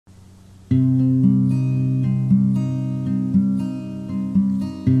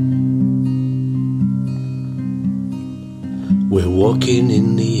We're walking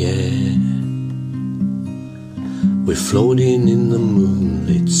in the air, we're floating in the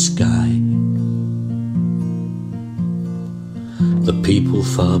moonlit sky. The people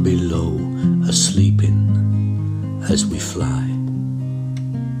far below are sleeping as we fly.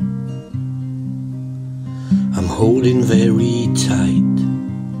 I'm holding very tight,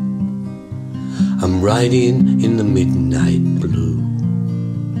 I'm riding in the midnight blue.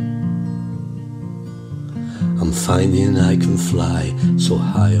 I'm finding I can fly so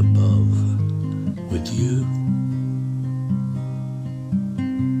high above with you.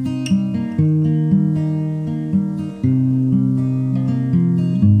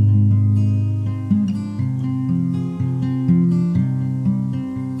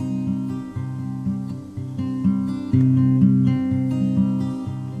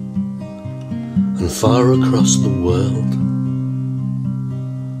 And far across the world,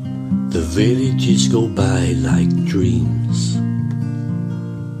 the villages go by like dreams.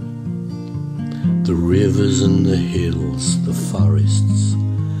 The rivers and the hills, the forests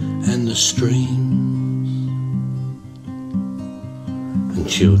and the streams. And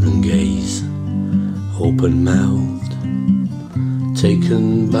children gaze, open-mouthed,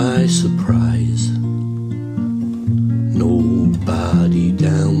 taken by surprise. Nobody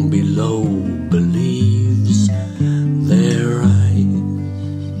down below believes their eyes.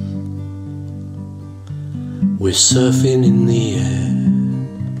 We're surfing in the air,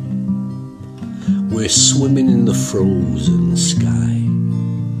 we're swimming in the frozen sky.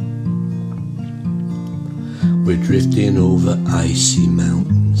 We're drifting over icy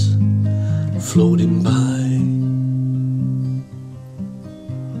mountains, floating by.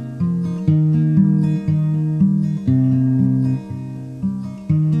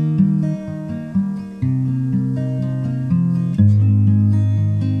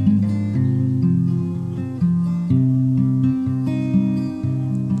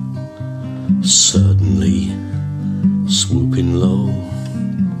 Suddenly, swooping low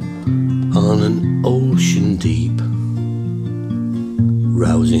on an ocean deep,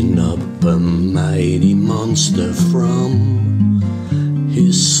 rousing up a mighty monster from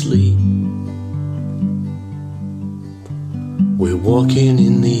his sleep. We're walking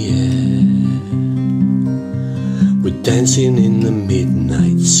in the air, we're dancing in the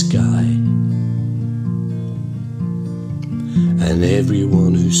midnight sky. And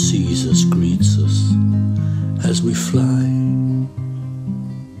everyone who sees us greets us as we fly.